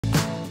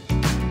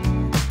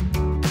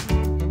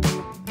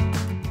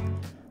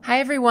Hi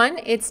everyone,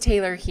 it's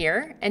Taylor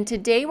here, and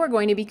today we're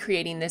going to be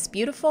creating this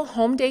beautiful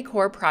home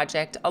decor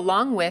project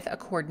along with a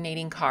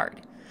coordinating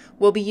card.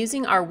 We'll be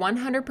using our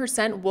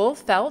 100% wool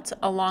felt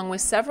along with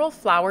several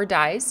flower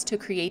dies to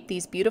create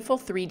these beautiful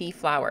 3D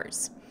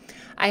flowers.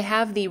 I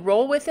have the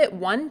Roll With It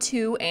 1,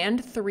 2,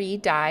 and 3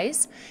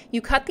 dies. You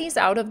cut these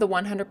out of the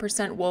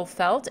 100% wool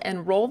felt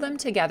and roll them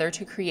together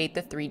to create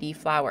the 3D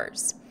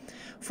flowers.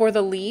 For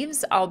the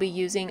leaves, I'll be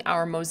using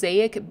our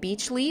mosaic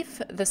beech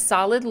leaf, the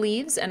solid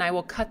leaves, and I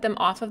will cut them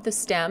off of the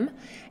stem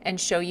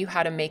and show you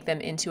how to make them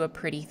into a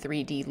pretty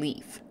 3D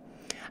leaf.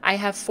 I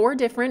have 4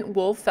 different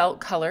wool felt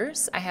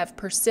colors. I have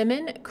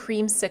persimmon,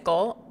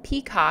 creamsicle,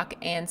 peacock,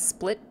 and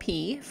split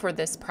pea for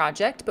this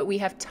project, but we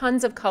have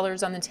tons of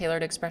colors on the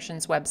Tailored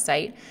Expressions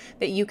website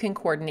that you can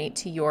coordinate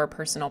to your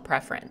personal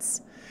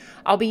preference.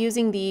 I'll be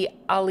using the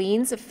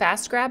Aleene's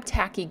Fast Grab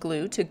Tacky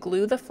Glue to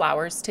glue the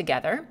flowers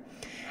together.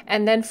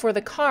 And then for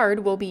the card,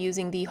 we'll be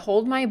using the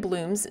Hold My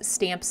Blooms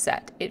stamp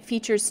set. It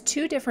features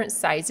 2 different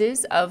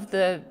sizes of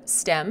the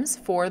stems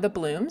for the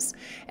blooms,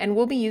 and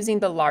we'll be using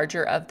the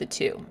larger of the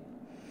 2.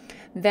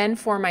 Then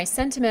for my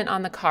sentiment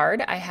on the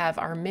card, I have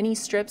our mini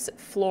strips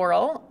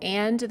floral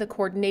and the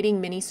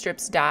coordinating mini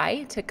strips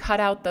die to cut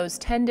out those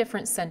 10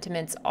 different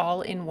sentiments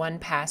all in one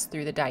pass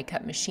through the die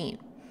cut machine.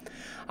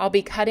 I'll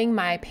be cutting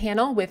my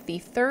panel with the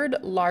 3rd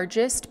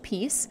largest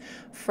piece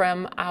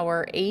from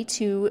our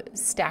A2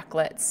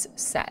 stacklets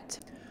set.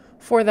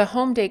 For the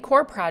home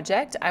decor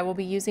project, I will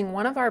be using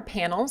one of our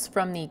panels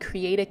from the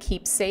Create a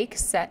Keepsake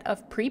set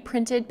of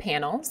pre-printed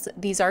panels.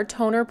 These are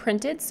toner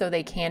printed, so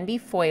they can be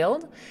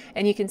foiled,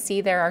 and you can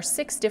see there are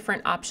 6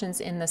 different options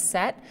in the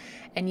set,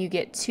 and you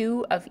get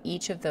 2 of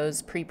each of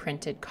those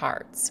pre-printed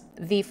cards.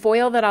 The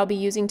foil that I'll be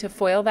using to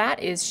foil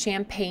that is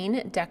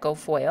Champagne Deco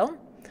Foil.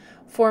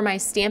 For my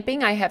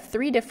stamping, I have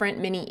 3 different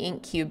mini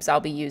ink cubes I'll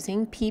be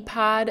using: pea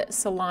pod,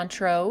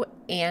 cilantro,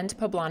 and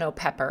poblano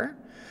pepper.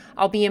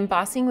 I'll be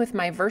embossing with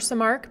my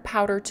Versamark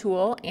powder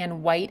tool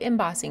and white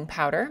embossing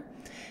powder,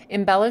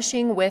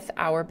 embellishing with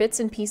our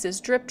bits and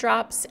pieces drip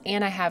drops,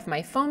 and I have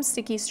my foam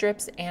sticky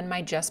strips and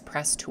my Just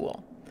Press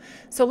tool.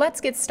 So let's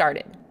get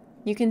started.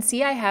 You can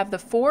see I have the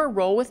 4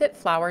 Roll With It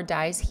flower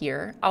dies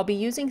here. I'll be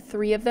using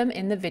 3 of them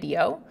in the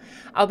video.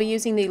 I'll be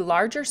using the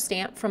larger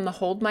stamp from the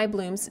Hold My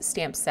Blooms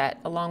stamp set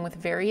along with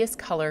various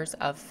colors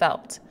of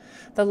felt.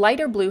 The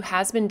lighter blue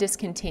has been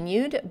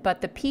discontinued,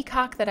 but the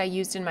peacock that I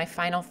used in my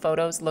final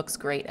photos looks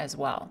great as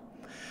well.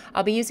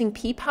 I'll be using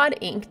pea pod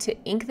ink to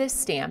ink this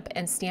stamp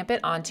and stamp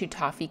it onto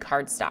toffee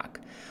cardstock.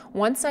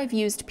 Once I've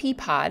used pea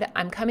pod,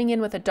 I'm coming in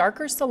with a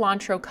darker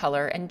cilantro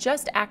color and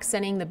just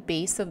accenting the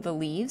base of the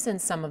leaves and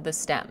some of the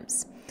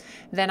stems.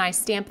 Then I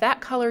stamp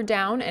that color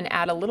down and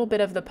add a little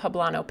bit of the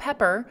poblano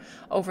pepper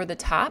over the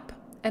top,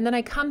 and then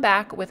I come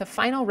back with a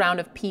final round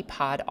of pea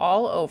pod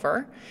all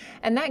over,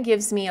 and that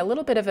gives me a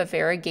little bit of a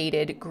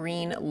variegated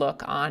green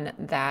look on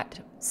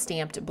that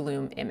stamped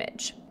bloom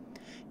image.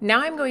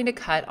 Now I'm going to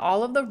cut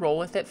all of the Roll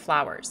With It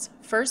flowers.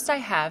 First I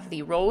have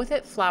the Roll With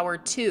It flower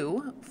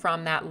 2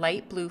 from that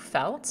light blue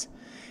felt,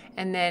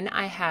 and then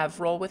I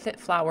have Roll With It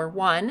flower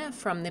 1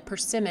 from the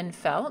persimmon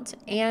felt,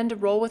 and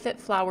Roll With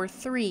It flower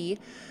 3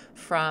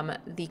 from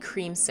the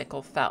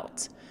creamsicle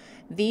felt.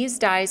 These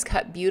dies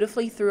cut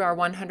beautifully through our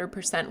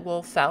 100%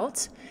 wool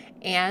felt,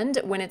 and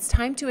when it's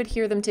time to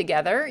adhere them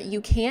together, you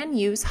can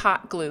use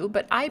hot glue,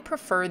 but I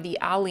prefer the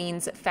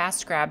Aleene's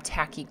Fast Grab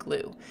Tacky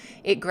Glue.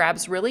 It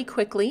grabs really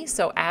quickly,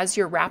 so as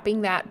you're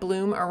wrapping that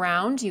bloom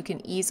around, you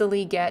can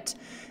easily get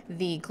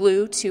the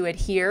glue to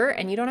adhere,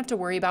 and you don't have to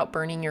worry about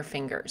burning your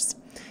fingers.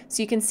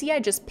 So you can see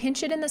I just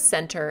pinch it in the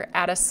center,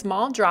 add a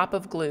small drop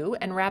of glue,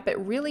 and wrap it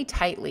really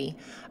tightly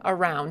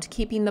around,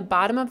 keeping the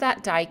bottom of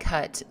that die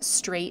cut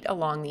straight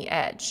along the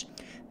edge.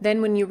 Then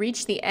when you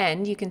reach the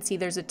end, you can see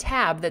there's a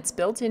tab that's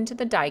built into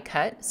the die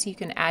cut, so you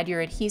can add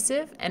your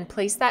adhesive and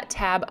place that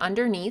tab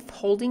underneath,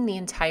 holding the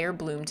entire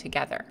bloom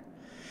together.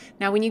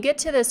 Now when you get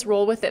to this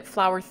Roll With It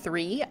flower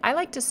 3, I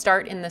like to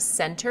start in the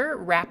center,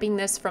 wrapping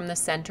this from the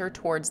center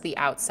towards the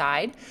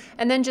outside,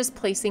 and then just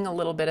placing a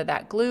little bit of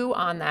that glue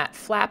on that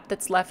flap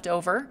that's left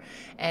over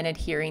and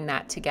adhering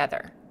that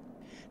together.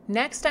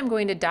 Next, I'm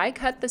going to die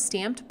cut the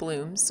stamped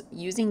blooms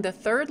using the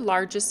 3rd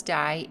largest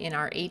die in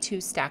our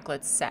A2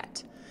 stacklets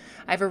set.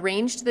 I've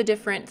arranged the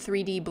different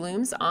 3D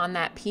blooms on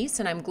that piece,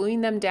 and I'm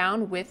gluing them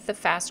down with the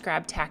Fast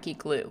Grab Tacky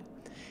Glue.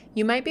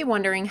 You might be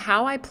wondering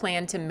how I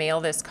plan to mail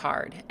this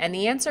card, and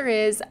the answer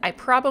is I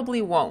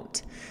probably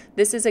won't.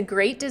 This is a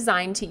great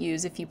design to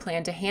use if you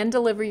plan to hand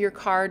deliver your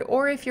card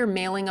or if you're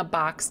mailing a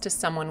box to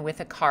someone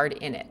with a card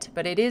in it,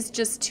 but it is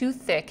just too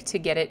thick to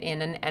get it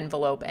in an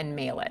envelope and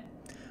mail it.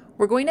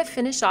 We're going to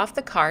finish off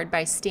the card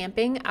by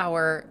stamping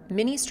our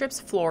mini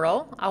strips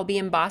floral. I'll be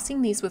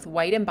embossing these with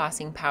white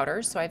embossing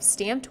powder, so I've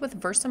stamped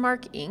with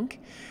Versamark ink,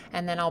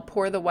 and then I'll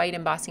pour the white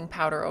embossing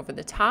powder over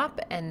the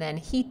top and then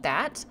heat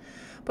that.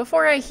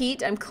 Before I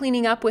heat, I'm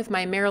cleaning up with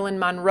my Marilyn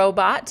Monroe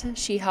bot.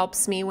 She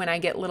helps me when I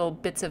get little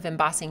bits of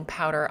embossing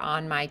powder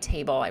on my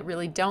table. I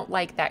really don't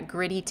like that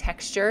gritty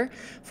texture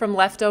from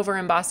leftover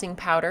embossing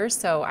powder,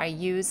 so I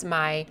use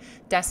my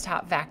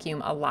desktop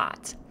vacuum a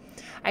lot.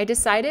 I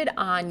decided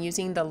on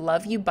using the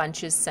Love You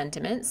Bunches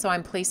sentiment, so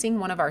I'm placing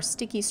one of our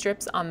sticky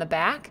strips on the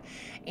back,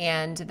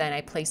 and then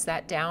I place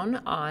that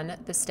down on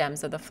the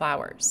stems of the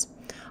flowers.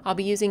 I'll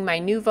be using my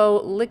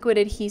Nuvo liquid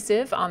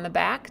adhesive on the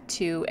back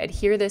to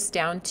adhere this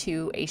down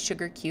to a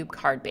sugar cube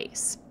card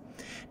base.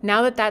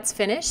 Now that that's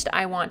finished,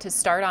 I want to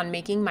start on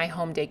making my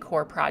home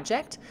decor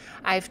project.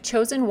 I've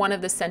chosen one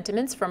of the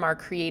sentiments from our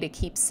Create a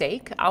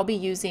Keepsake. I'll be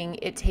using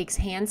It Takes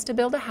Hands to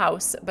Build a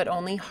House, but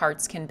Only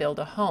Hearts Can Build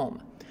a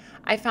Home.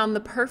 I found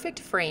the perfect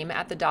frame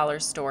at the dollar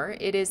store.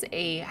 It is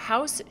a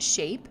house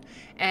shape,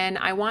 and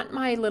I want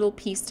my little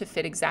piece to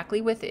fit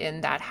exactly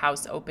within that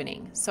house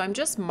opening. So I'm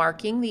just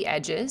marking the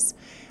edges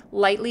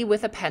lightly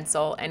with a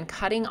pencil and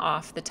cutting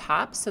off the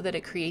top so that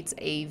it creates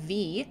a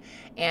V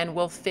and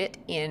will fit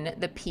in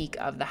the peak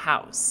of the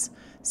house.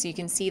 So you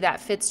can see that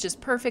fits just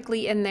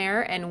perfectly in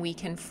there, and we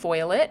can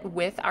foil it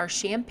with our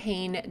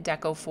champagne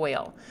deco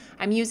foil.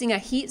 I'm using a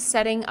heat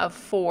setting of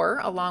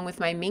 4 along with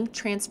my mink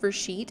transfer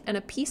sheet and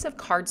a piece of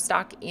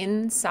cardstock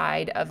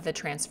inside of the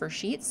transfer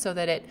sheet so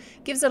that it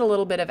gives it a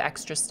little bit of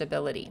extra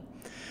stability.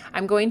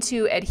 I'm going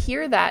to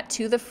adhere that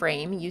to the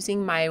frame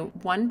using my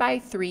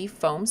 1x3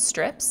 foam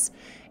strips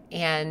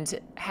and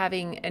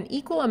having an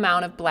equal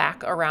amount of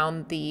black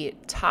around the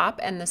top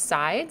and the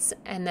sides,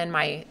 and then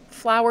my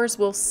flowers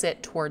will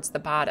sit towards the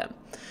bottom.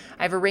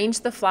 I've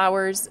arranged the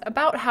flowers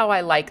about how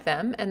I like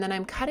them, and then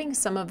I'm cutting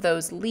some of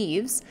those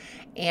leaves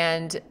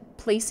and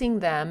placing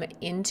them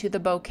into the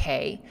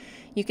bouquet.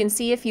 You can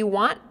see if you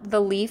want the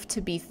leaf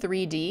to be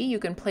 3D, you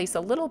can place a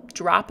little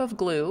drop of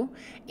glue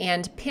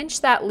and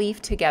pinch that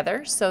leaf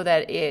together so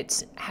that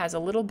it has a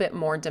little bit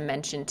more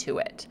dimension to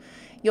it.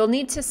 You'll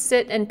need to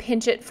sit and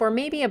pinch it for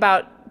maybe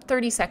about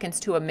 30 seconds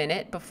to a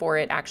minute before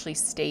it actually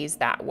stays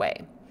that way.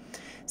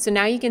 So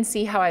now you can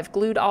see how I've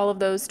glued all of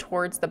those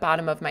towards the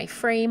bottom of my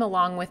frame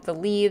along with the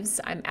leaves.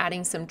 I'm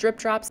adding some drip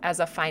drops as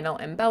a final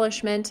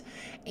embellishment,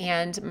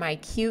 and my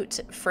cute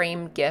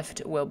frame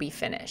gift will be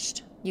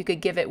finished. You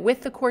could give it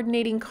with the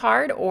coordinating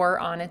card or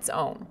on its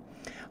own.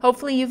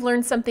 Hopefully you've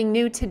learned something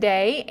new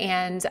today,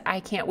 and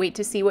I can't wait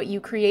to see what you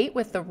create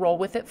with the Roll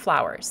With It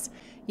flowers.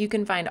 You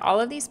can find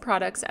all of these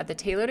products at the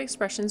Tailored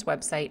Expressions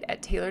website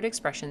at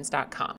tailoredexpressions.com.